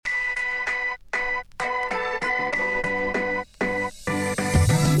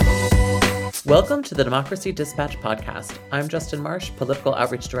Welcome to the Democracy Dispatch podcast. I'm Justin Marsh, Political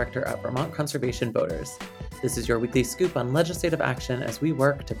Outreach Director at Vermont Conservation Voters. This is your weekly scoop on legislative action as we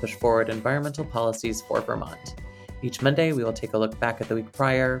work to push forward environmental policies for Vermont. Each Monday, we will take a look back at the week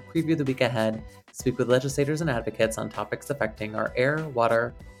prior, preview the week ahead, speak with legislators and advocates on topics affecting our air,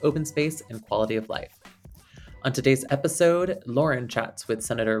 water, open space, and quality of life. On today's episode, Lauren chats with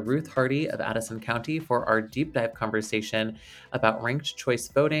Senator Ruth Hardy of Addison County for our deep dive conversation about ranked choice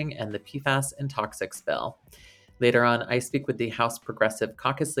voting and the PFAS and toxics bill. Later on, I speak with the House Progressive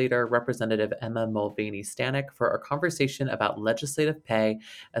Caucus leader, Representative Emma Mulvaney-Stanak, for our conversation about legislative pay,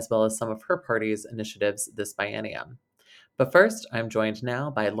 as well as some of her party's initiatives this biennium. But first, I'm joined now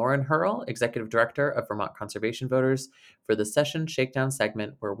by Lauren Hierl, Executive Director of Vermont Conservation Voters, for the Session Shakedown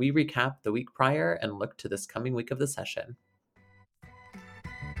segment, where we recap the week prior and look to this coming week of the session.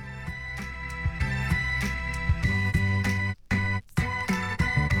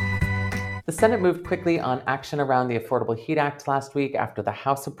 The Senate moved quickly on action around the Affordable Heat Act last week after the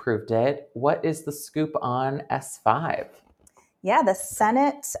House approved it. What is the scoop on S5? Yeah, the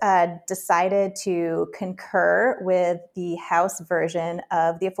Senate decided to concur with the House version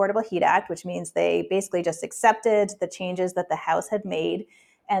of the Affordable Heat Act, which means they basically just accepted the changes that the House had made.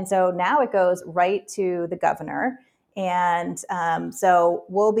 And so now it goes right to the governor. And so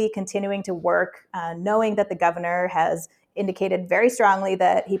we'll be continuing to work, knowing that the governor has indicated very strongly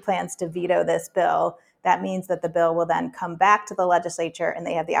that he plans to veto this bill. That means that the bill will then come back to the legislature and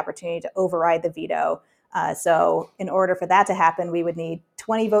they have the opportunity to override the veto. So in order for that to happen, we would need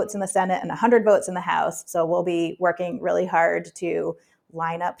 20 votes in the Senate and 100 votes in the House. So we'll be working really hard to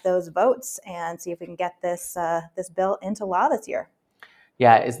line up those votes and see if we can get this bill into law this year.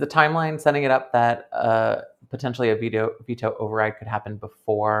 Yeah, is the timeline setting it up that potentially a veto override could happen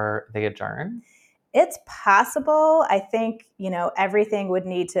before they adjourn? It's possible. I think, everything would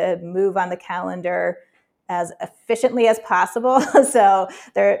need to move on the calendar as efficiently as possible. So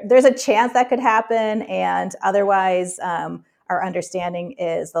there's a chance that could happen. And otherwise, our understanding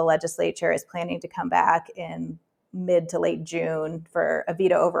is the legislature is planning to come back in mid to late June for a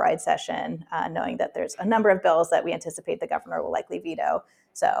veto override session, knowing that there's a number of bills that we anticipate the governor will likely veto.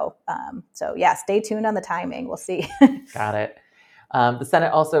 So yeah, stay tuned on the timing. We'll see. Got it. The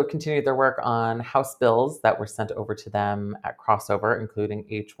Senate also continued their work on House bills that were sent over to them at crossover, including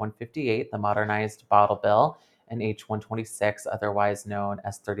H-158, the modernized bottle bill, and H-126, otherwise known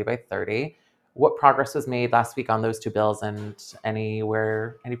as 30 by 30. What progress was made last week on those two bills, and any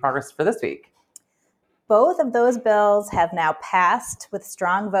progress for this week? Both of those bills have now passed with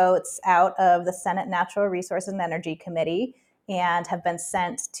strong votes out of the Senate Natural Resources and Energy Committee and have been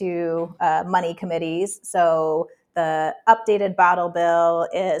sent to money committees. So the updated bottle bill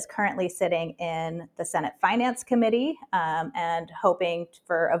is currently sitting in the Senate Finance Committee and hoping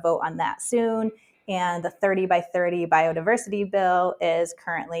for a vote on that soon. And the 30 by 30 biodiversity bill is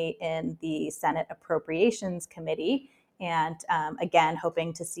currently in the Senate Appropriations Committee. And again,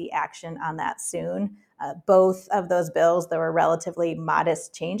 hoping to see action on that soon. Both of those bills, there were relatively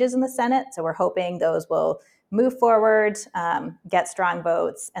modest changes in the Senate. So we're hoping those will move forward, get strong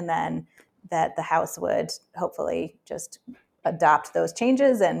votes, and then that the House would hopefully just adopt those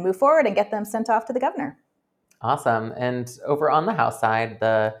changes and move forward and get them sent off to the governor. Awesome. And over on the House side,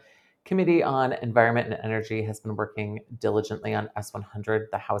 the Committee on Environment and Energy has been working diligently on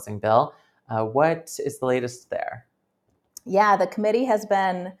S-100, the housing bill. What is the latest there? Yeah, the committee has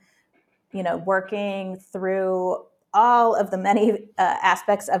been, working through all of the many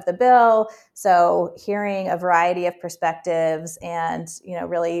aspects of the bill. So hearing a variety of perspectives and,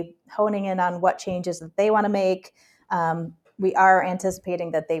 really honing in on what changes that they want to make. We are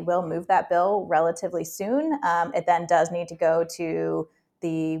anticipating that they will move that bill relatively soon. It then does need to go to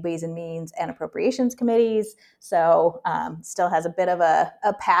the Ways and Means and Appropriations Committees. So still has a bit of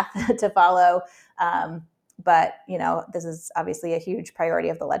a path to follow. But, this is obviously a huge priority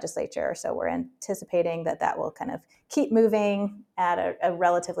of the legislature. So we're anticipating that will kind of keep moving at a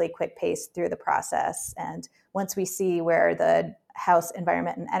relatively quick pace through the process. And once we see where the House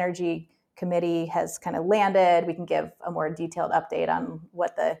Environment and Energy Committee has kind of landed, we can give a more detailed update on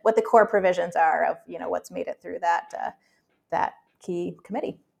what the core provisions are of, what's made it through that key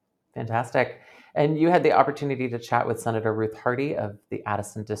committee. Fantastic. And you had the opportunity to chat with Senator Ruth Hardy of the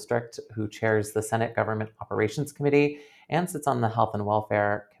Addison District, who chairs the Senate Government Operations Committee and sits on the Health and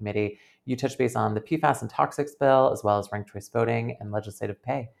Welfare Committee. You touched base on the PFAS and toxics bill, as well as ranked choice voting and legislative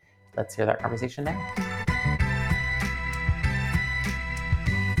pay. Let's hear that conversation now.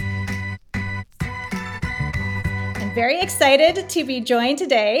 I'm very excited to be joined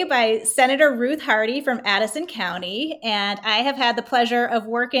today by Senator Ruth Hardy from Addison County. And I have had the pleasure of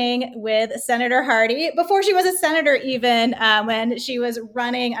working with Senator Hardy before she was a senator, even when she was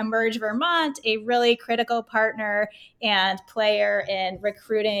running Emerge Vermont, a really critical partner and player in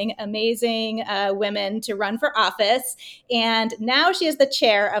recruiting amazing women to run for office. And now she is the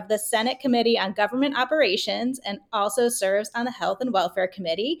chair of the Senate Committee on Government Operations and also serves on the Health and Welfare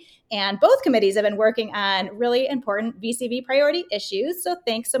Committee. And both committees have been working on really important VCV priority issues. So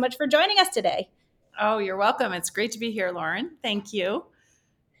thanks so much for joining us today. Oh, you're welcome. It's great to be here, Lauren. Thank you.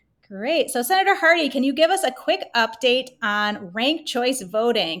 Great. So Senator Hardy, can you give us a quick update on ranked choice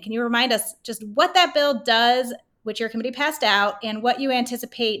voting? Can you remind us just what that bill does, which your committee passed out, and what you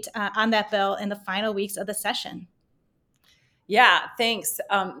anticipate on that bill in the final weeks of the session? Yeah, thanks.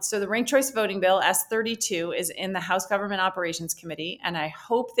 So the ranked choice voting bill, S32, is in the House Government Operations Committee, and I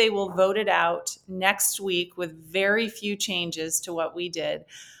hope they will vote it out next week with very few changes to what we did.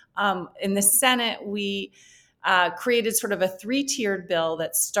 In the Senate, we created sort of a three-tiered bill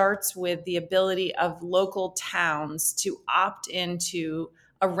that starts with the ability of local towns to opt into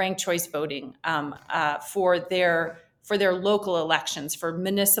a ranked choice voting for their local elections, for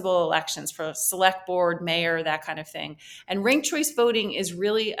municipal elections, for select board, mayor, that kind of thing. And ranked choice voting is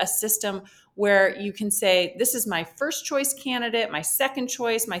really a system where you can say, this is my first choice candidate, my second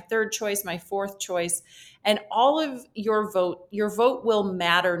choice, my third choice, my fourth choice. And all of your vote will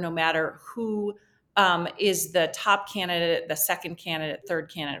matter no matter who is the top candidate, the second candidate,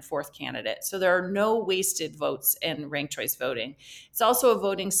 third candidate, fourth candidate. So there are no wasted votes in ranked choice voting. It's also a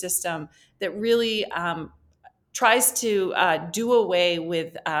voting system that really tries to do away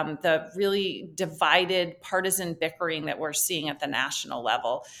with the really divided partisan bickering that we're seeing at the national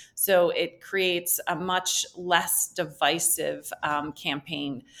level. So it creates a much less divisive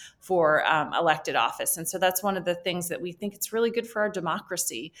campaign for elected office. And so that's one of the things that we think it's really good for our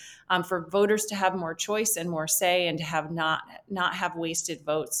democracy, for voters to have more choice and more say and to have not have wasted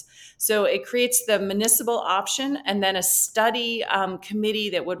votes. So it creates the municipal option and then a study committee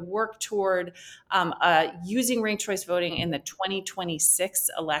that would work toward using ranked choice voting in the 2026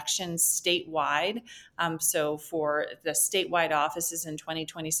 elections statewide. So for the statewide offices in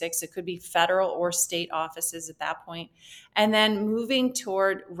 2026, it could be federal or state offices at that point. And then moving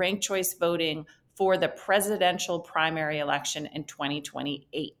toward ranked choice voting for the presidential primary election in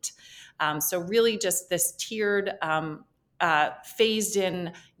 2028. So really just this tiered phased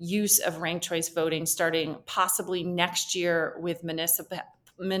in use of ranked choice voting starting possibly next year with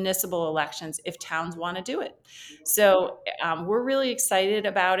municipal elections if towns want to do it. So we're really excited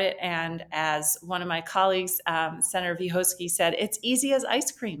about it. And as one of my colleagues, Senator Vyhoski, said, it's easy as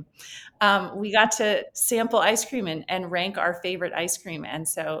ice cream. We got to sample ice cream and rank our favorite ice cream. And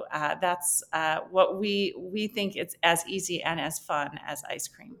so that's what we think it's as easy and as fun as ice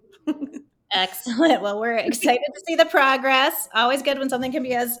cream. Excellent. Well, we're excited to see the progress. Always good when something can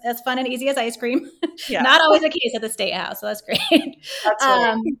be as fun and easy as ice cream. Yeah. Not always the case at the State House, so that's great. That's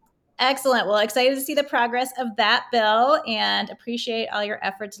right. Excellent. Well, excited to see the progress of that bill and appreciate all your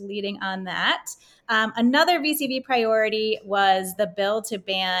efforts leading on that. Another VCV priority was the bill to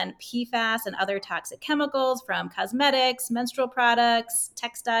ban PFAS and other toxic chemicals from cosmetics, menstrual products,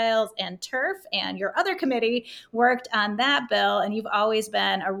 textiles, and turf. And your other committee worked on that bill, and you've always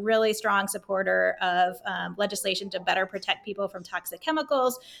been a really strong supporter of legislation to better protect people from toxic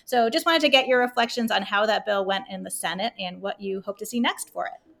chemicals. So just wanted to get your reflections on how that bill went in the Senate and what you hope to see next for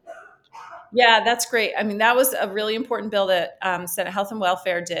it. Yeah, that's great. I mean, that was a really important bill that Senate Health and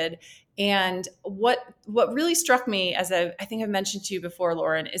Welfare did. And what really struck me, as I think I've mentioned to you before,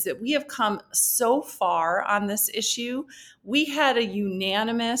 Lauren, is that we have come so far on this issue. We had a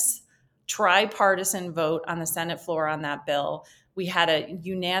unanimous tripartisan vote on the Senate floor on that bill. We had a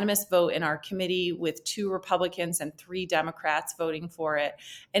unanimous vote in our committee with 2 Republicans and 3 Democrats voting for it.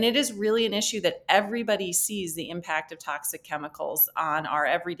 And it is really an issue that everybody sees the impact of toxic chemicals on our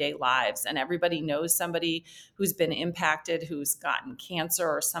everyday lives. And everybody knows somebody who's been impacted, who's gotten cancer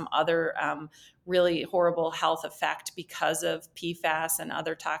or some other really horrible health effect because of PFAS and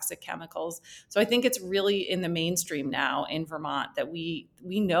other toxic chemicals. So I think it's really in the mainstream now in Vermont that we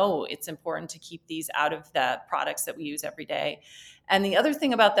know it's important to keep these out of the products that we use every day. And the other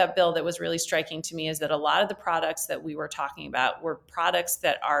thing about that bill that was really striking to me is that a lot of the products that we were talking about were products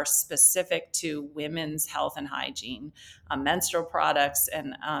that are specific to women's health and hygiene, menstrual products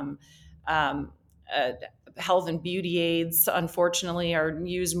and health and beauty aids, unfortunately, are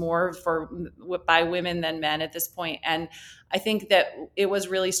used more by women than men at this point. And I think that it was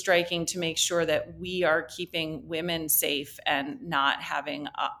really striking to make sure that we are keeping women safe and not having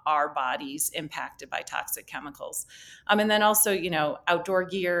our bodies impacted by toxic chemicals. And then also, outdoor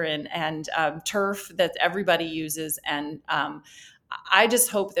gear and turf that everybody uses. And I just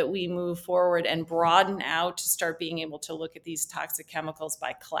hope that we move forward and broaden out to start being able to look at these toxic chemicals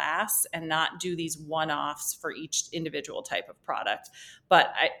by class and not do these one-offs for each individual type of product.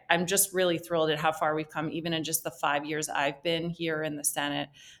 But I'm just really thrilled at how far we've come, even in just the 5 years I've been here in the Senate,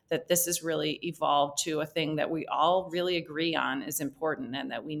 that this has really evolved to a thing that we all really agree on is important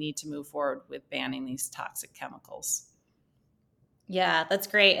and that we need to move forward with banning these toxic chemicals. Yeah, that's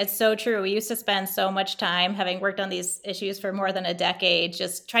great. It's so true. We used to spend so much time, having worked on these issues for more than a decade,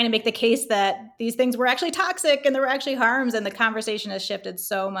 just trying to make the case that these things were actually toxic and there were actually harms, and the conversation has shifted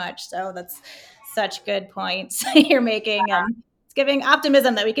so much. So that's such good points you're making. And it's giving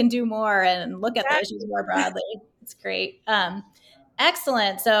optimism that we can do more and look at the issues more broadly. It's great.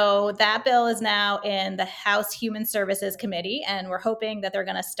 Excellent. So that bill is now in the House Human Services Committee, and we're hoping that they're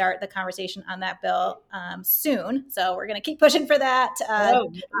going to start the conversation on that bill soon. So we're going to keep pushing for that.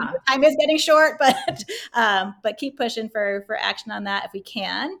 Time is getting short, but keep pushing for action on that if we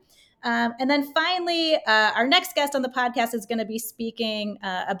can. And then finally, our next guest on the podcast is going to be speaking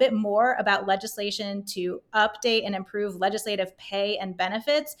a bit more about legislation to update and improve legislative pay and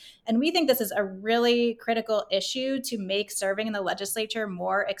benefits. And we think this is a really critical issue to make serving in the legislature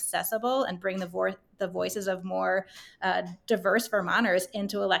more accessible and bring the voices of more diverse Vermonters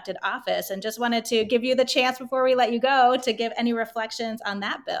into elected office. And just wanted to give you the chance before we let you go to give any reflections on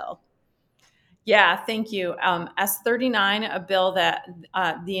that bill. Yeah, thank you. S39, a bill that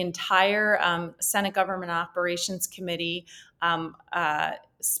the entire Senate Government Operations Committee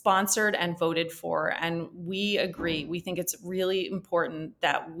sponsored and voted for. And we agree. We think it's really important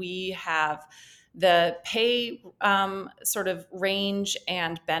that we have the pay sort of range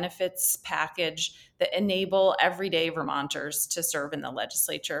and benefits package that enable everyday Vermonters to serve in the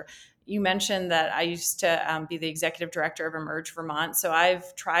legislature. You mentioned that I used to be the executive director of Emerge Vermont. So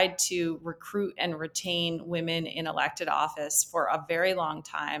I've tried to recruit and retain women in elected office for a very long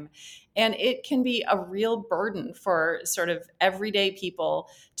time. And it can be a real burden for sort of everyday people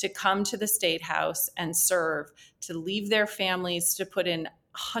to come to the State House and serve, to leave their families, to put in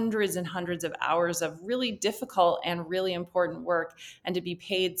hundreds and hundreds of hours of really difficult and really important work, and to be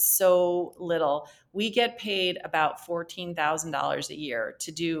paid so little. We get paid about $14,000 a year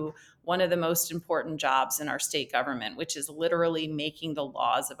to do one of the most important jobs in our state government, which is literally making the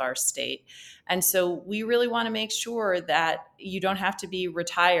laws of our state. And so we really want to make sure that you don't have to be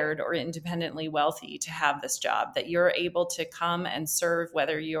retired or independently wealthy to have this job, that you're able to come and serve,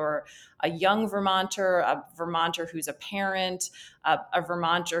 whether you're a young Vermonter, a Vermonter who's a parent, a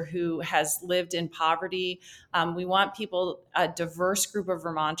Vermonter who has lived in poverty. We want people, a diverse group of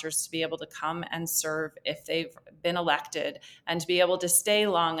Vermonters, to be able to come and serve if they've been elected, and to be able to stay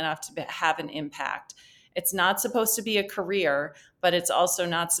long enough to have an impact. It's not supposed to be a career, but it's also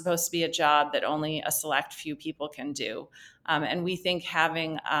not supposed to be a job that only a select few people can do. And we think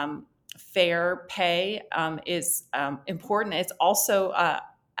having fair pay is important. It's also a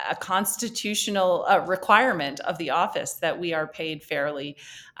constitutional requirement of the office that we are paid fairly,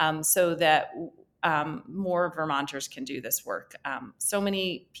 so that more Vermonters can do this work. So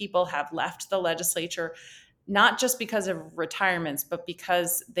many people have left the legislature, not just because of retirements, but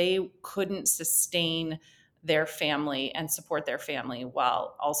because they couldn't sustain their family and support their family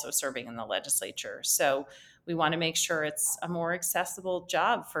while also serving in the legislature. So we want to make sure it's a more accessible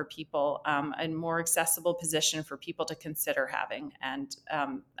job for people, a more accessible position for people to consider having. And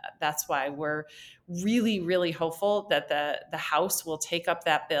that's why we're really, really hopeful that the House will take up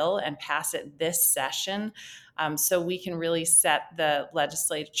that bill and pass it this session, so we can really set the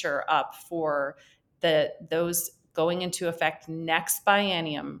legislature up for those going into effect next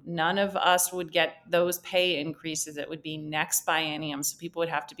biennium. None of us would get those pay increases. It would be next biennium. So people would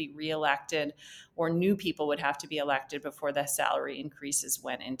have to be reelected, or new people would have to be elected before the salary increases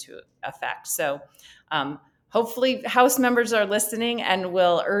went into effect. So hopefully House members are listening and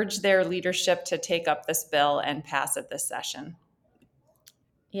will urge their leadership to take up this bill and pass it this session.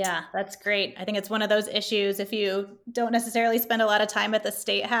 Yeah, that's great. I think it's one of those issues, if you don't necessarily spend a lot of time at the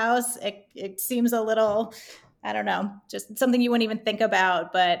State House, it seems a little I don't know, just something you wouldn't even think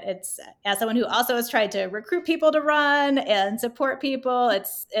about. But it's, as someone who also has tried to recruit people to run and support people,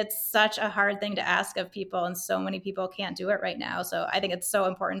 it's such a hard thing to ask of people, and so many people can't do it right now. So I think it's so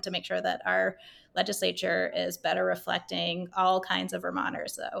important to make sure that our legislature is better reflecting all kinds of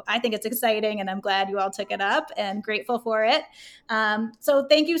Vermonters. So I think it's exciting, and I'm glad you all took it up and grateful for it. So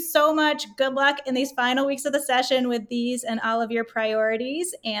thank you so much. Good luck in these final weeks of the session with these and all of your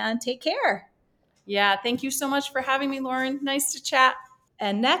priorities, and take care. Yeah, thank you so much for having me, Lauren. Nice to chat.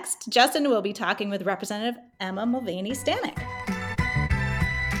 And next, Justin will be talking with Representative Emma Mulvaney-Stanak.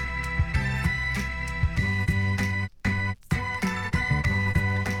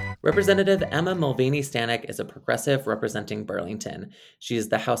 Representative Emma Mulvaney-Stanak is a progressive representing Burlington. She is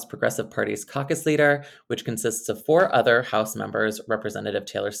the House Progressive Party's caucus leader, which consists of 4 other House members, Representative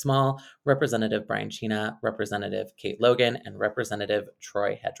Taylor Small, Representative Brian Chena, Representative Kate Logan, and Representative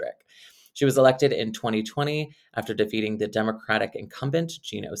Troy Hedrick. She was elected in 2020 after defeating the Democratic incumbent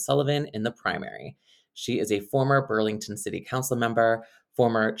Gene O'Sullivan in the primary. She is a former Burlington City Council member,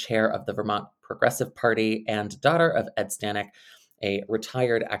 former chair of the Vermont Progressive Party, and daughter of Ed Stanak, a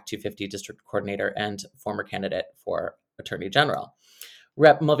retired Act 250 district coordinator and former candidate for Attorney General.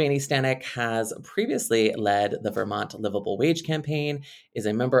 Rep. Mulvaney-Stanak has previously led the Vermont Livable Wage Campaign, is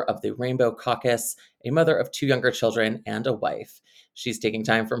a member of the Rainbow Caucus, a mother of 2 younger children, and a wife. She's taking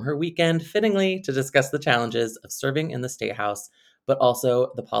time from her weekend, fittingly, to discuss the challenges of serving in the State House, but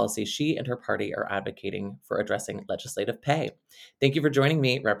also the policy she and her party are advocating for addressing legislative pay. Thank you for joining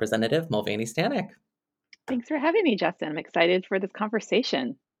me, Representative Mulvaney-Stanak. Thanks for having me, Justin. I'm excited for this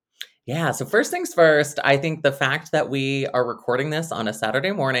conversation. Yeah, so first things first, I think the fact that we are recording this on a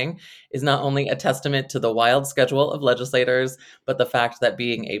Saturday morning is not only a testament to the wild schedule of legislators, but the fact that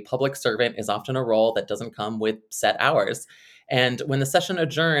being a public servant is often a role that doesn't come with set hours. And when the session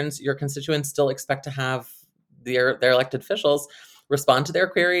adjourns, your constituents still expect to have their elected officials respond to their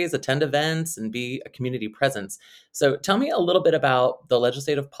queries, attend events, and be a community presence. So tell me a little bit about the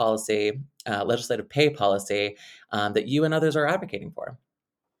legislative policy, legislative pay policy that you and others are advocating for.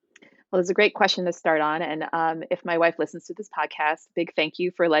 Well, it's a great question to start on. And if my wife listens to this podcast, big thank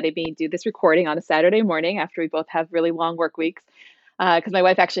you for letting me do this recording on a Saturday morning after we both have really long work weeks. Because my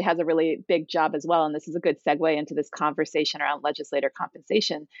wife actually has a really big job as well. And this is a good segue into this conversation around legislator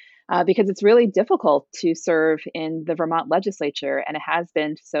compensation, because it's really difficult to serve in the Vermont legislature. And it has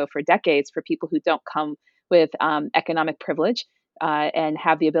been so for decades for people who don't come with economic privilege and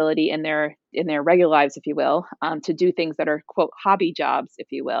have the ability in their regular lives, if you will, to do things that are, quote, hobby jobs, if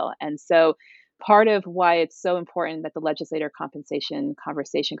you will. And so part of why it's so important that the legislator compensation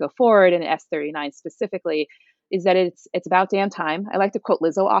conversation go forward, and S39 specifically, is that it's about damn time. I like to quote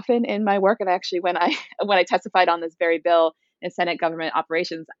Lizzo often in my work, and actually when I testified on this very bill in Senate Government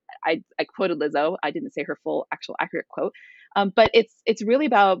Operations, I quoted Lizzo. I didn't say her full actual accurate quote, but it's really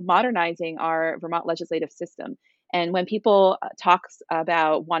about modernizing our Vermont legislative system. And when people talk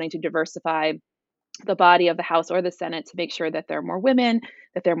about wanting to diversify the body of the House or the Senate to make sure that there are more women,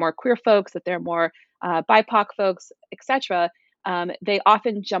 that there are more queer folks, that there are more BIPOC folks, etc., they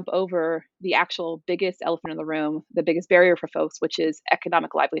often jump over the actual biggest elephant in the room, the biggest barrier for folks, which is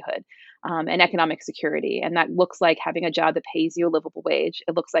economic livelihood and economic security. And that looks like having a job that pays you a livable wage.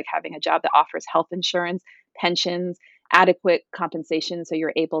 It looks like having a job that offers health insurance, pensions, adequate compensation, so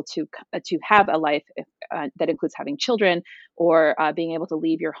you're able to have a life that includes having children, or being able to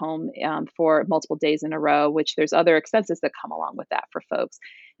leave your home for multiple days in a row, which there's other expenses that come along with that for folks.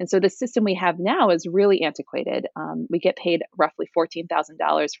 And so the system we have now is really antiquated. We get paid roughly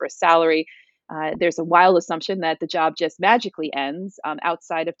 $14,000 for a salary. There's a wild assumption that the job just magically ends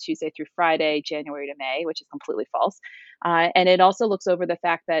outside of Tuesday through Friday, January to May, which is completely false. And it also looks over the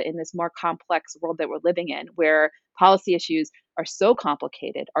fact that in this more complex world that we're living in, where policy issues are so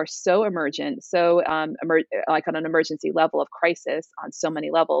complicated, are so emergent, so like on an emergency level of crisis on so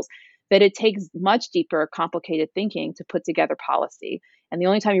many levels, that it takes much deeper, complicated thinking to put together policy. And the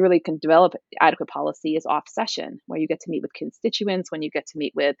only time you really can develop adequate policy is off session, where you get to meet with constituents, when you get to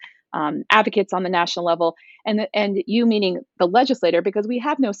meet with advocates on the national level, and you meaning the legislator, because we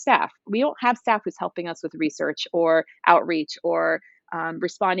have no staff. We don't have staff who's helping us with research or outreach or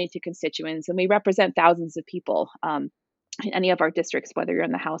responding to constituents, and we represent thousands of people in any of our districts, whether you're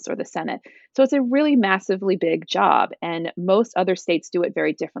in the House or the Senate. So it's a really massively big job, and most other states do it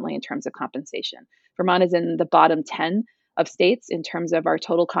very differently in terms of compensation. Vermont is in the bottom 10 of states in terms of our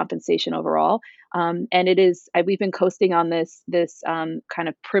total compensation overall. And we've been coasting on this kind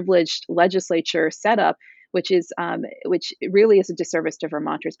of privileged legislature setup which really is a disservice to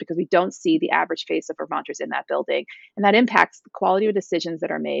Vermonters because we don't see the average face of Vermonters in that building. And that impacts the quality of decisions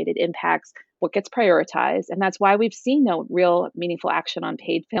that are made. It impacts what gets prioritized. And that's why we've seen no real meaningful action on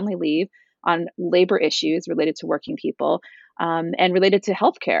paid family leave, on labor issues related to working people, and related to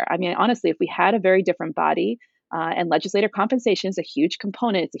healthcare. I mean, honestly, if we had a very different body, and legislator compensation is a huge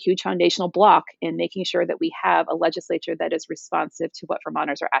component, it's a huge foundational block in making sure that we have a legislature that is responsive to what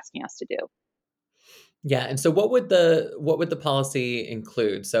Vermonters are asking us to do. Yeah, and so what would the policy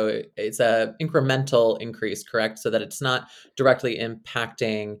include? So it's a incremental increase, correct? So that it's not directly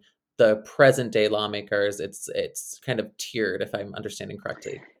impacting the present day lawmakers. It's kind of tiered, if I'm understanding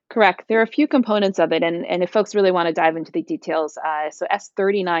correctly. Correct. There are a few components of it, and if folks really want to dive into the details, so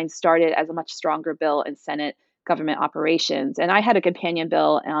S39 started as a much stronger bill in Senate government operations, and I had a companion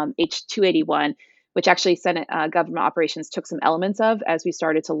bill, H281, which actually Senate government operations took some elements of as we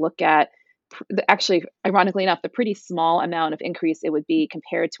started to look at. Actually, ironically enough, the pretty small amount of increase it would be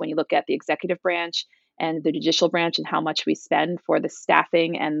compared to when you look at the executive branch and the judicial branch and how much we spend for the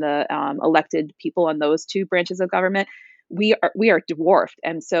staffing and the elected people on those two branches of government. We are dwarfed,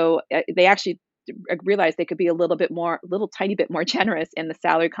 and so they actually realized they could be a little tiny bit more generous in the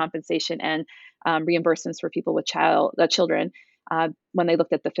salary compensation and reimbursements for people with children when they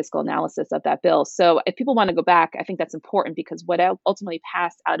looked at the fiscal analysis of that bill. So if people want to go back, I think that's important because what ultimately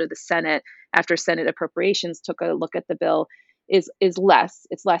passed out of the Senate after Senate appropriations took a look at the bill is less.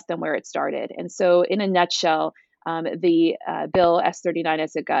 It's less than where it started. And so in a nutshell, the bill S39,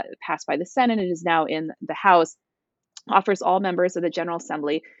 as it got passed by the Senate and is now in the House, offers all members of the General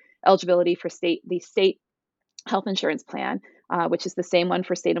Assembly eligibility for the state health insurance plan, which is the same one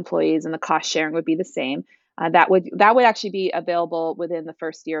for state employees, and the cost sharing would be the same. That would actually be available within the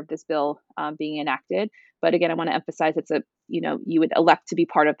first year of this bill being enacted. But again, I want to emphasize you would elect to be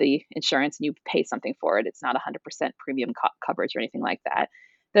part of the insurance and you pay something for it. It's not 100% premium coverage or anything like that.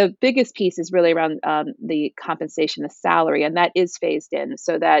 The biggest piece is really around the compensation, the salary, and that is phased in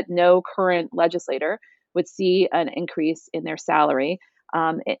so that no current legislator would see an increase in their salary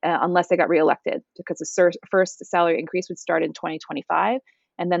unless they got reelected, because the first salary increase would start in 2025.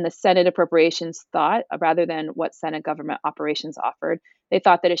 And then the Senate appropriations thought, rather than what Senate government operations offered, they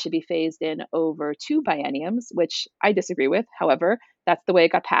thought that it should be phased in over 2 bienniums, which I disagree with. However, that's the way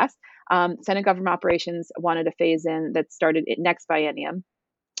it got passed. Senate government operations wanted a phase in that started next biennium.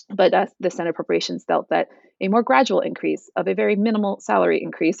 But the Senate appropriations felt that a more gradual increase of a very minimal salary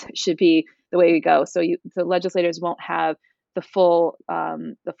increase should be the way we go. So the legislators won't have the full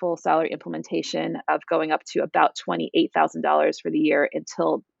salary implementation of going up to about $28,000 for the year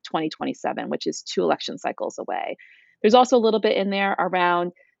until 2027, which is 2 election cycles away. There's also a little bit in there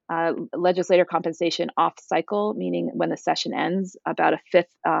around legislator compensation off cycle, meaning when the session ends, about a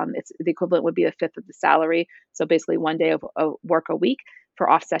fifth. It's the equivalent would be a fifth of the salary. So basically 1 day of work a week for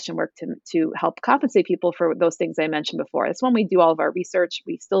off-session work to help compensate people for those things I mentioned before. That's when we do all of our research.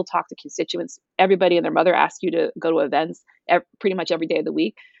 We still talk to constituents. Everybody and their mother asks you to go to events pretty much every day of the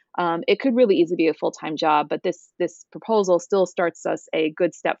week. It could really easily be a full-time job, but this proposal still starts us a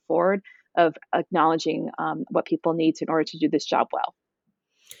good step forward of acknowledging what people need in order to do this job well.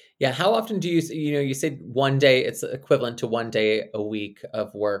 Yeah. How often do you said 1 day, it's equivalent to 1 day a week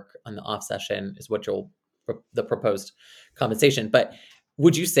of work on the off session is what the proposed compensation. But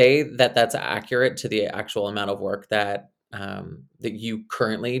would you say that that's accurate to the actual amount of work that you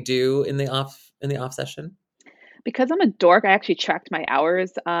currently do in the off session? Because I'm a dork, I actually tracked my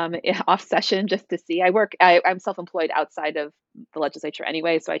hours off session just to see. I'm self-employed outside of the legislature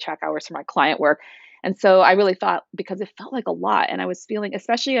anyway, so I track hours for my client work. And so I really thought, because it felt like a lot, and I was feeling,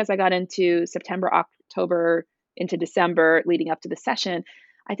 especially as I got into September, October, into December, leading up to the session,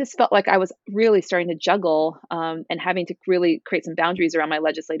 I just felt like I was really starting to juggle and having to really create some boundaries around my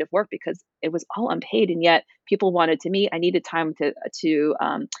legislative work because it was all unpaid, and yet people wanted to meet. I needed time to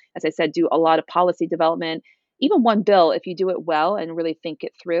as I said, do a lot of policy development. Even one bill, if you do it well and really think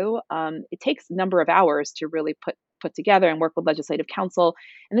it through, it takes a number of hours to really put together and work with legislative counsel.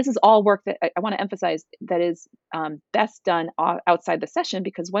 And this is all work that I want to emphasize that is best done outside the session,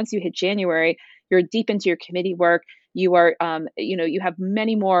 because once you hit January, you're deep into your committee work. You are, you have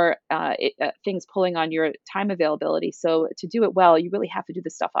many more things pulling on your time availability. So to do it well, you really have to do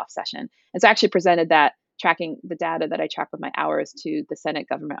this stuff off session. And so I actually presented that, tracking the data that I track with my hours, to the Senate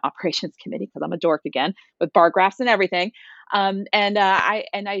Government Operations Committee, because I'm a dork again, with bar graphs and everything.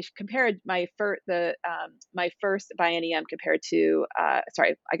 I compared my first biennium compared to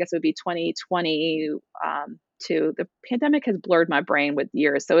sorry, I guess it would be 2020 to the pandemic has blurred my brain with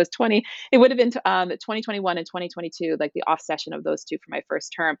years. So it would have been 2021 and 2022, like the off session of those two for my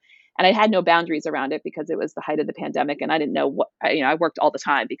first term. And I had no boundaries around it because it was the height of the pandemic, and I didn't know I worked all the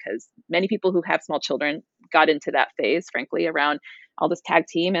time because many people who have small children got into that phase, frankly, around I'll just tag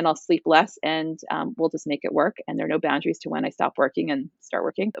team and I'll sleep less and we'll just make it work. And there are no boundaries to when I stop working and start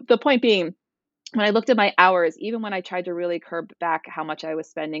working. The point being, when I looked at my hours, even when I tried to really curb back how much I was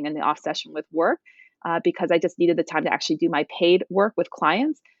spending in the off session with work, because I just needed the time to actually do my paid work with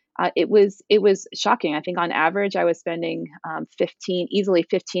clients, it was shocking. I think on average, I was spending easily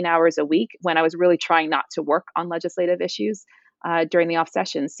 15 hours a week when I was really trying not to work on legislative issues during the off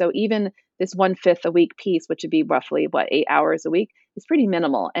session. So even this 1/5 a week piece, which would be roughly 8 hours a week, is pretty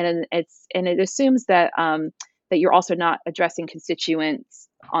minimal, and it assumes that that you're also not addressing constituents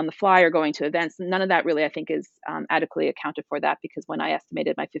on the fly or going to events. None of that really, I think, is adequately accounted for that, because when I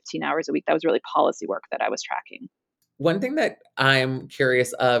estimated my 15 hours a week, that was really policy work that I was tracking. One thing that I'm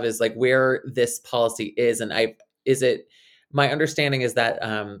curious of is like where this policy is, and my understanding is that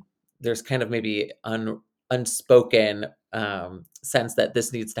there's kind of maybe unspoken sense that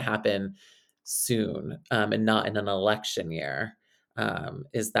this needs to happen soon and not in an election year.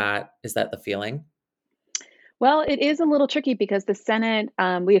 Is that the feeling? Well, it is a little tricky because the Senate,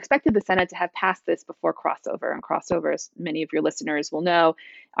 we expected the Senate to have passed this before crossover. And crossover, as many of your listeners will know,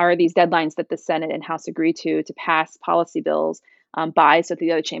 are these deadlines that the Senate and House agree to pass policy bills by, so that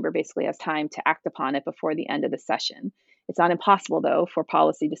the other chamber basically has time to act upon it before the end of the session. It's not impossible, though, for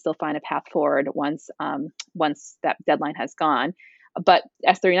policy to still find a path forward once that deadline has gone. But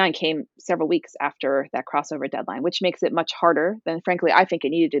S39 came several weeks after that crossover deadline, which makes it much harder than, frankly, I think it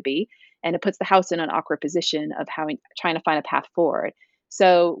needed to be. And it puts the House in an awkward position of trying to find a path forward.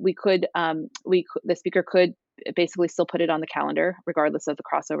 So the Speaker could basically still put it on the calendar, regardless of the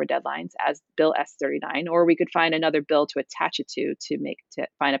crossover deadlines, as Bill S39, or we could find another bill to attach it to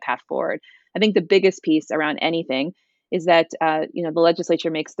find a path forward. I think the biggest piece around anything is that the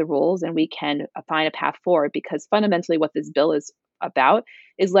legislature makes the rules and we can find a path forward, because fundamentally what this bill is about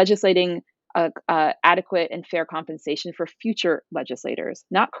is legislating adequate and fair compensation for future legislators,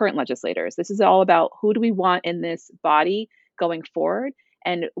 not current legislators. This is all about who do we want in this body going forward.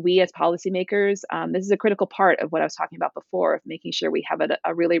 And we as policymakers, this is a critical part of what I was talking about before, of making sure we have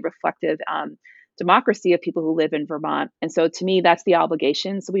a really reflective democracy of people who live in Vermont. And so to me, that's the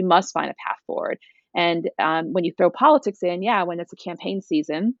obligation. So we must find a path forward. And when you throw politics in, when it's a campaign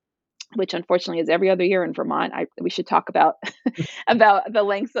season, which unfortunately is every other year in Vermont, we should talk about about the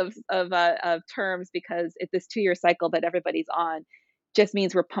lengths of terms, because this 2-year cycle that everybody's on just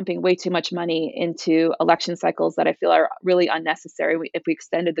means we're pumping way too much money into election cycles that I feel are really unnecessary. If we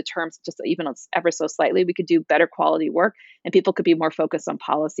extended the terms just even ever so slightly, we could do better quality work and people could be more focused on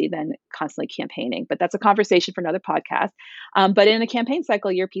policy than constantly campaigning. But that's a conversation for another podcast. But in a campaign cycle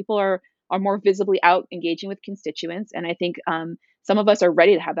year, people are more visibly out engaging with constituents. And I think some of us are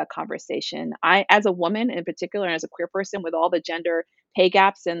ready to have that conversation. I, as a woman in particular, and as a queer person, with all the gender pay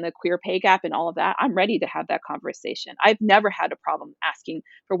gaps and the queer pay gap and all of that, I'm ready to have that conversation. I've never had a problem asking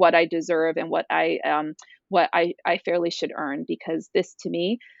for what I deserve and what I fairly should earn, because this, to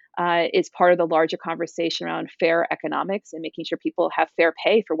me, is part of the larger conversation around fair economics and making sure people have fair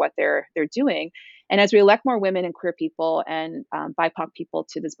pay for what they're doing. And as we elect more women and queer people and BIPOC people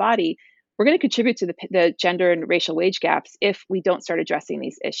to this body, we're going to contribute to the gender and racial wage gaps if we don't start addressing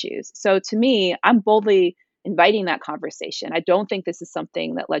these issues. So to me, I'm boldly inviting that conversation. I don't think this is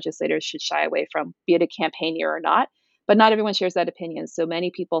something that legislators should shy away from, be it a campaign year or not. But not everyone shares that opinion. So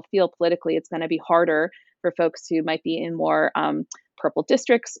many people feel politically it's going to be harder for folks who might be in more purple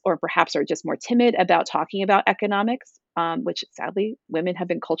districts, or perhaps are just more timid about talking about economics, which sadly women have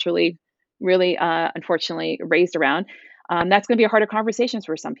been culturally really, unfortunately, raised around. That's going to be a harder conversation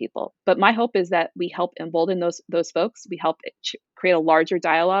for some people. But my hope is that we help embolden those folks. We help create a larger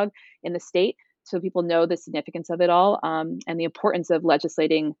dialogue in the state so people know the significance of it all, and the importance of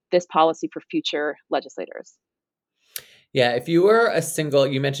legislating this policy for future legislators. Yeah, if you were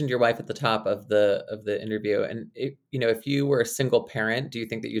you mentioned your wife at the top of the interview, and if you were a single parent, do you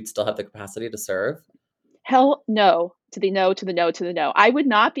think that you'd still have the capacity to serve? Hell no, to the no, to the no, to the no. I would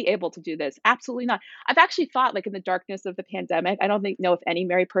not be able to do this. Absolutely not. I've actually thought, like, in the darkness of the pandemic, I don't know if any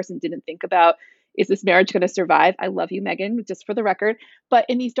married person didn't think about, is this marriage going to survive? I love you, Megan, just for the record. But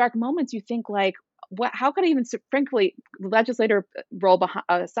in these dark moments, you think, like, how could I even, frankly, legislator role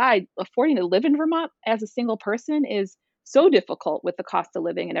aside, affording to live in Vermont as a single person is so difficult with the cost of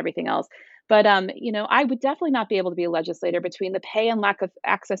living and everything else. But, I would definitely not be able to be a legislator between the pay and lack of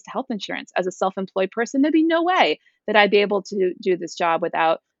access to health insurance. As a self-employed person, there'd be no way that I'd be able to do this job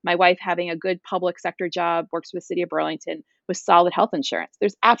without my wife having a good public sector job, works for the city of Burlington with solid health insurance.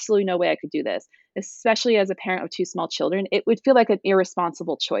 There's absolutely no way I could do this, especially as a parent of two small children. It would feel like an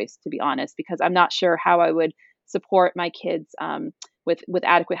irresponsible choice, to be honest, because I'm not sure how I would support my kids with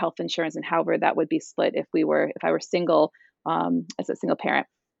adequate health insurance and however that would be split if I were single as a single parent.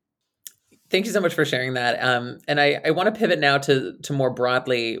 Thank you so much for sharing that. And I want to pivot now to more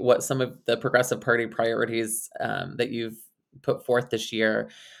broadly what some of the Progressive Party priorities that you've put forth this year.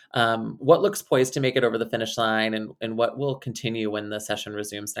 What looks poised to make it over the finish line, and what will continue when the session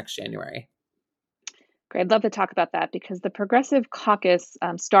resumes next January? Great. I'd love to talk about that because the Progressive Caucus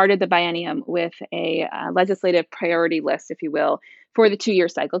started the biennium with a legislative priority list, if you will, for the 2-year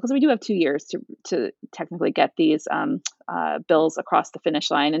cycle, because we do have 2 years to technically get these bills across the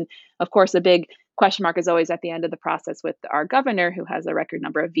finish line. And of course, the big question mark is always at the end of the process with our governor, who has a record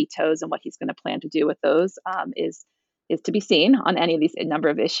number of vetoes, and what he's going to plan to do with those is to be seen on any of these number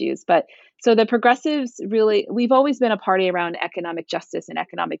of issues. But so the progressives we've always been a party around economic justice and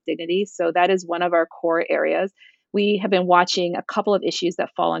economic dignity. So that is one of our core areas. We have been watching a couple of issues that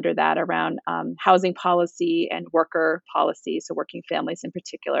fall under that around housing policy and worker policy, so working families in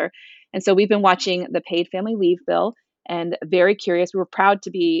particular. And so we've been watching the paid family leave bill and very curious. We were proud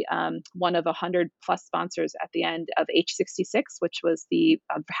to be one of 100 plus sponsors at the end of H66, which was the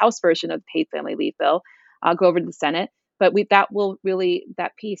House version of the paid family leave bill. I'll go over to the Senate. But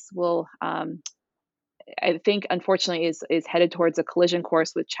that piece will, I think, unfortunately, is headed towards a collision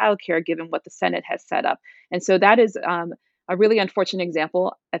course with childcare, given what the Senate has set up. And so that is a really unfortunate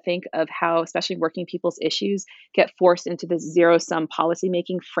example, I think, of how especially working people's issues get forced into this zero-sum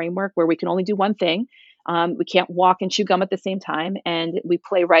policymaking framework where we can only do one thing. We can't walk and chew gum at the same time. And we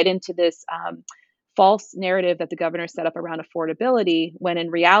play right into this false narrative that the governor set up around affordability, when in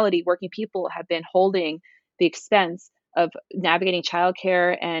reality, working people have been holding the expense of navigating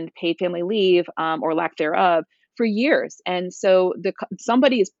childcare and paid family leave or lack thereof for years. And so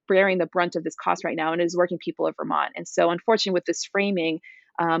somebody is bearing the brunt of this cost right now, and it is working people of Vermont. And so unfortunately with this framing,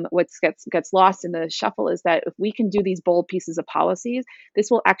 what gets lost in the shuffle is that if we can do these bold pieces of policies, this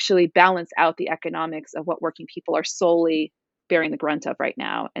will actually balance out the economics of what working people are solely bearing the brunt of right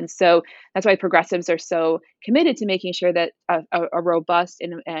now. And so that's why progressives are so committed to making sure that a robust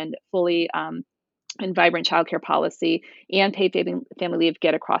and fully and vibrant childcare policy and paid family leave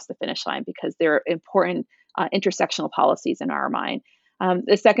get across the finish line, because they're important intersectional policies in our mind.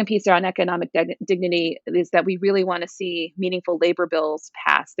 The second piece around economic dignity is that we really want to see meaningful labor bills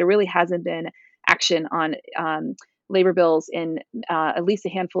passed. There really hasn't been action on labor bills in at least a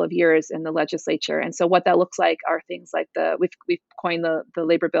handful of years in the legislature. And so what that looks like are things like we've coined the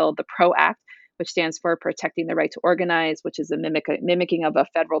labor bill, the PRO Act, which stands for Protecting the Right to Organize, which is a mimicking of a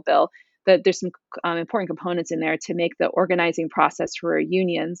federal bill. That there's some important components in there to make the organizing process for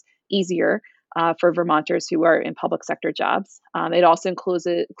unions easier for Vermonters who are in public sector jobs. It also includes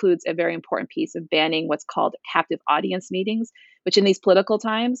a very important piece of banning what's called captive audience meetings, which in these political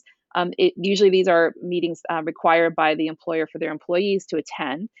times, usually these are meetings required by the employer for their employees to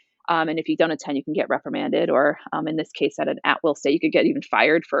attend. And if you don't attend, you can get reprimanded, or in this case, at an at-will state, you could get even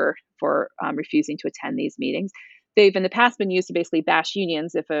fired for refusing to attend these meetings. They've in the past been used to basically bash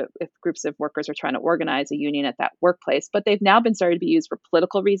unions if groups of workers are trying to organize a union at that workplace. But they've now been started to be used for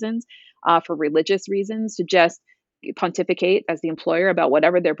political reasons, for religious reasons, to just pontificate as the employer about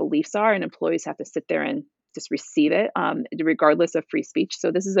whatever their beliefs are, and employees have to sit there and just receive it, regardless of free speech.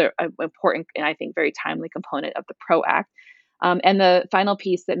 So this is an important and I think very timely component of the PRO Act. And the final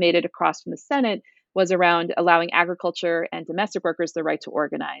piece that made it across from the Senate was around allowing agriculture and domestic workers the right to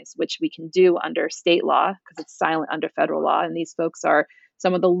organize, which we can do under state law because it's silent under federal law. And these folks are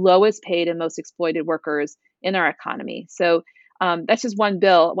some of the lowest paid and most exploited workers in our economy. So that's just one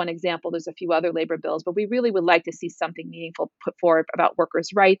bill, one example. There's a few other labor bills, but we really would like to see something meaningful put forward about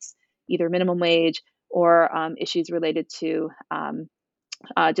workers' rights, either minimum wage or issues related to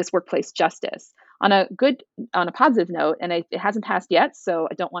just workplace justice. On a positive note, and it hasn't passed yet, so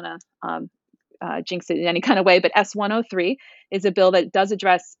I don't want to jinx it in any kind of way, but S103 is a bill that does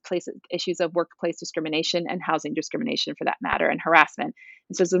address issues of workplace discrimination and housing discrimination for that matter, and harassment.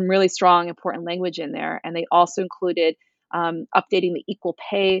 And so some really strong, important language in there. And they also included updating the equal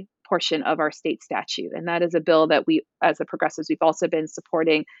pay portion of our state statute. And that is a bill that we, as the progressives, we've also been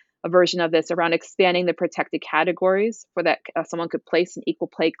supporting a version of this around expanding the protected categories for that someone could place an equal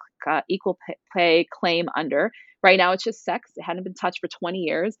pay claim under. Right now, it's just sex. It hadn't been touched for 20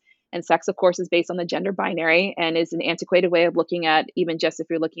 years. And sex, of course, is based on the gender binary and is an antiquated way of looking at, even just if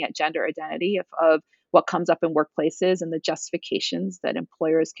you're looking at gender identity, of what comes up in workplaces and the justifications that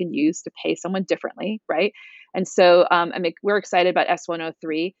employers can use to pay someone differently, right? And so we're excited about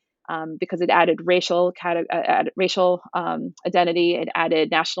S103 because it added racial identity, it added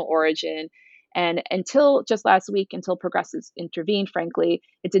national origin. And until just last week, until progressives intervened, frankly,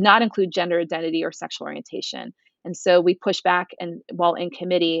 it did not include gender identity or sexual orientation. And so we pushed back and while in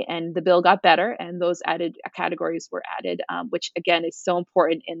committee, and the bill got better, and those added categories were added, which again is so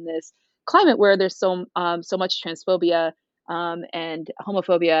important in this climate where there's so much transphobia and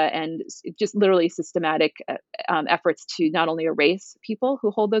homophobia and just literally systematic efforts to not only erase people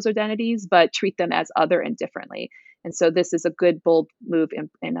who hold those identities, but treat them as other and differently. And so this is a good, bold move in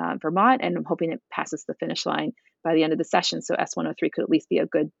Vermont, and I'm hoping it passes the finish line by the end of the session. So S103 could at least be a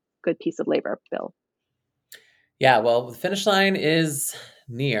good piece of labor bill. Yeah, well, the finish line is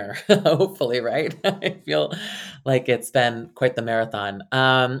near, hopefully, right? I feel like it's been quite the marathon.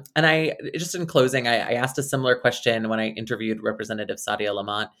 And I just in closing, I asked a similar question when I interviewed Representative Sadia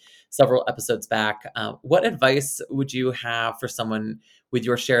Lamont several episodes back. What advice would you have for someone with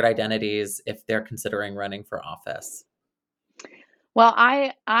your shared identities if they're considering running for office? Well,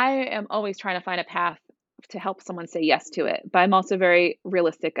 I am always trying to find a path to help someone say yes to it, but I'm also very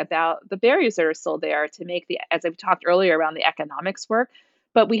realistic about the barriers that are still there to make as I've talked earlier around the economics work,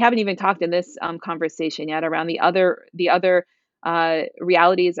 but we haven't even talked in this conversation yet around the other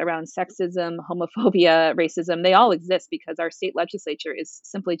realities around sexism, homophobia, racism. They all exist because our state legislature is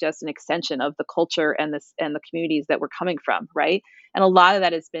simply just an extension of the culture and the communities that we're coming from, right? And a lot of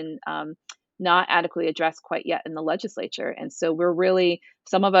that has been not adequately addressed quite yet in the legislature. And so we're really,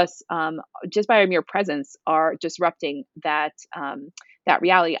 some of us, just by our mere presence, are disrupting that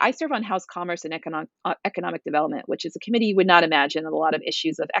reality. I serve on House Commerce and Economic Development, which is a committee you would not imagine that a lot of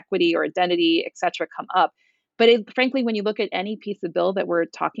issues of equity or identity, et cetera, come up. But frankly, when you look at any piece of bill that we're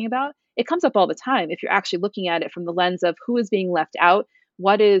talking about, it comes up all the time if you're actually looking at it from the lens of who is being left out.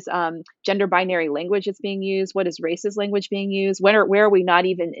 What is gender binary language that's being used? What is racist language being used? Where are we not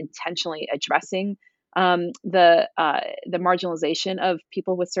even intentionally addressing the marginalization of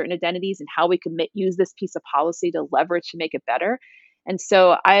people with certain identities and how we can use this piece of policy to leverage to make it better? And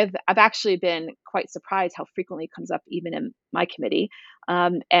so I've actually been quite surprised how frequently it comes up even in my committee,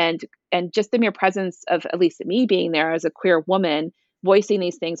 and just the mere presence of at least me being there as a queer woman, voicing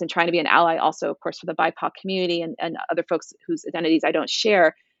these things and trying to be an ally also, of course, for the BIPOC community and other folks whose identities I don't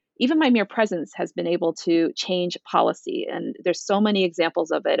share. Even my mere presence has been able to change policy. And there's so many examples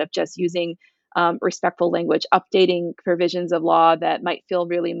of it, of just using respectful language, updating provisions of law that might feel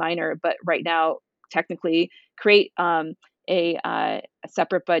really minor, but right now technically create a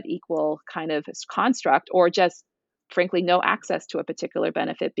separate but equal kind of construct, or just frankly no access to a particular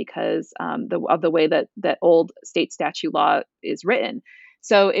benefit because of the way that old state statute law is written.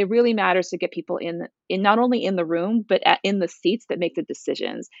 So it really matters to get people in not only in the room, but in the seats that make the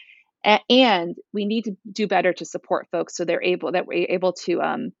decisions. And we need to do better to support folks so we're able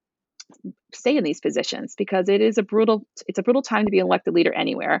to stay in these positions, because it's a brutal time to be an elected leader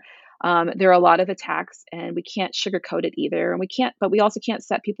anywhere. There are a lot of attacks, and we can't sugarcoat it either. And we also can't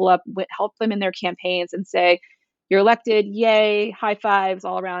set people up, help them in their campaigns and say, you're elected, yay, high fives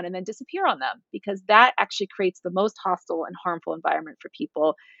all around, and then disappear on them, because that actually creates the most hostile and harmful environment for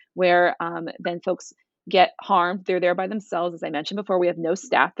people, where then folks get harmed. They're there by themselves. As I mentioned before, we have no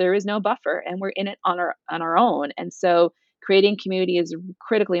staff, there is no buffer, and we're in it on our own. And so creating community is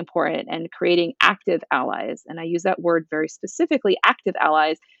critically important, and creating active allies. And I use that word very specifically, active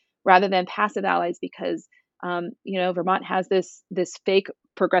allies, rather than passive allies, because Vermont has this fake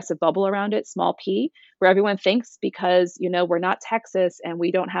progressive bubble around it, small p, where everyone thinks because, we're not Texas and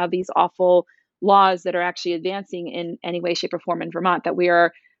we don't have these awful laws that are actually advancing in any way, shape, or form in Vermont, that we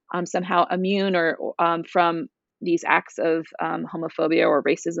are somehow immune or from these acts of homophobia or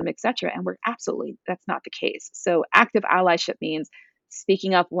racism, et cetera. And that's not the case. So active allyship means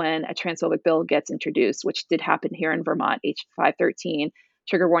speaking up when a transphobic bill gets introduced, which did happen here in Vermont, H513.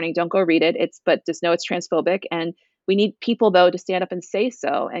 Trigger warning, don't go read it. But just know it's transphobic. And we need people, though, to stand up and say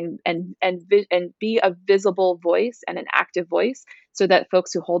so, and be a visible voice and an active voice, so that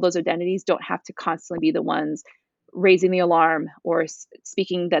folks who hold those identities don't have to constantly be the ones raising the alarm or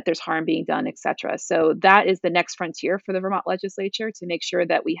speaking that there's harm being done, et cetera. So that is the next frontier for the Vermont legislature, to make sure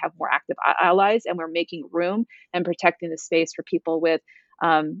that we have more active allies and we're making room and protecting the space for people with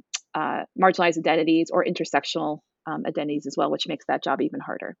marginalized identities or intersectional identities as well, which makes that job even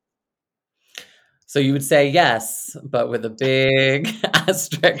harder. So you would say yes, but with a big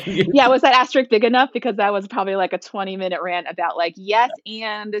asterisk. Yeah, was that asterisk big enough? Because that was probably like a 20-minute rant about like, yes,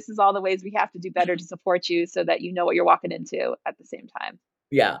 and this is all the ways we have to do better to support you so that you know what you're walking into at the same time.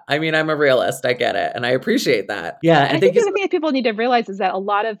 Yeah, I mean, I'm a realist. I get it. And I appreciate that. Yeah. And I think the other thing that people need to realize is that a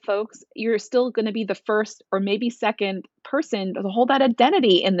lot of folks, you're still going to be the first or maybe second person to hold that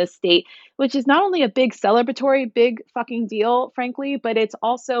identity in this state, which is not only a big celebratory, big fucking deal, frankly, but it's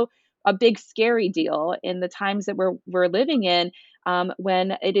also a big scary deal in the times that we're living in,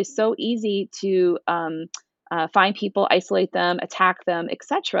 when it is so easy to find people, isolate them, attack them,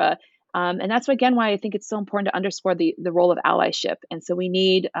 etc. And that's again why I think it's so important to underscore the role of allyship. And so we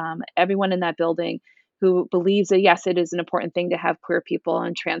need everyone in that building who believes that yes, it is an important thing to have queer people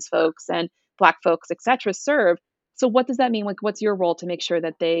and trans folks and Black folks, etc., serve. So what does that mean? Like, what's your role to make sure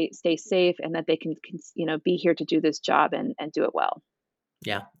that they stay safe and that they can be here to do this job and do it well?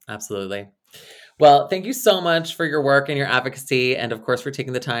 Yeah, absolutely. Well, thank you so much for your work and your advocacy, and of course for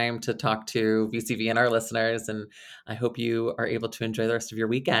taking the time to talk to VCV and our listeners. And I hope you are able to enjoy the rest of your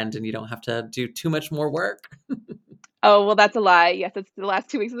weekend and you don't have to do too much more work. Oh, well, that's a lie. Yes, it's the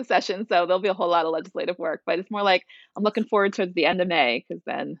last 2 weeks of the session, so there'll be a whole lot of legislative work. But it's more like I'm looking forward towards the end of May, because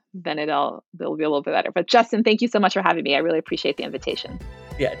then it'll be a little bit better. But Justin, thank you so much for having me. I really appreciate the invitation.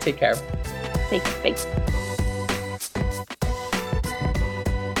 Yeah, take care. Thanks.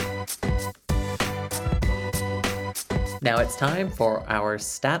 Now it's time for our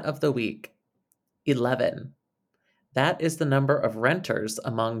stat of the week. 11. That is the number of renters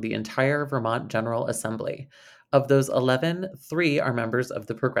among the entire Vermont General Assembly. Of those 11, 3 are members of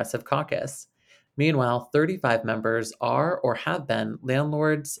the Progressive Caucus. Meanwhile, 35 members are or have been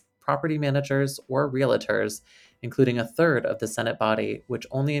landlords, property managers, or realtors, including a third of the Senate body, which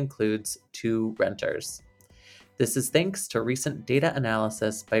only includes 2 renters. This is thanks to recent data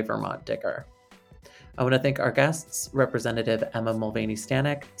analysis by Vermont Digger. I want to thank our guests, Representative Emma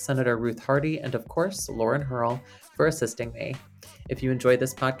Mulvaney-Stanak, Senator Ruth Hardy, and of course, Lauren Hierl, for assisting me. If you enjoyed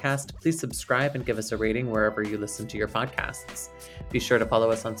this podcast, please subscribe and give us a rating wherever you listen to your podcasts. Be sure to follow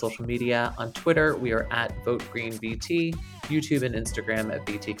us on social media. On Twitter, we are at VoteGreenVT, YouTube and Instagram at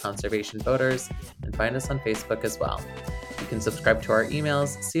VT Conservation Voters, and find us on Facebook as well. You can subscribe to our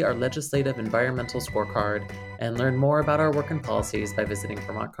emails, see our legislative environmental scorecard, and learn more about our work and policies by visiting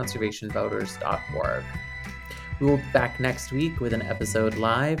VermontConservationVoters.org. We will be back next week with an episode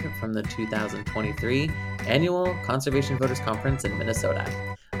live from the 2023 Annual Conservation Voters Conference in Minnesota.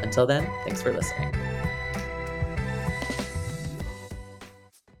 Until then, thanks for listening.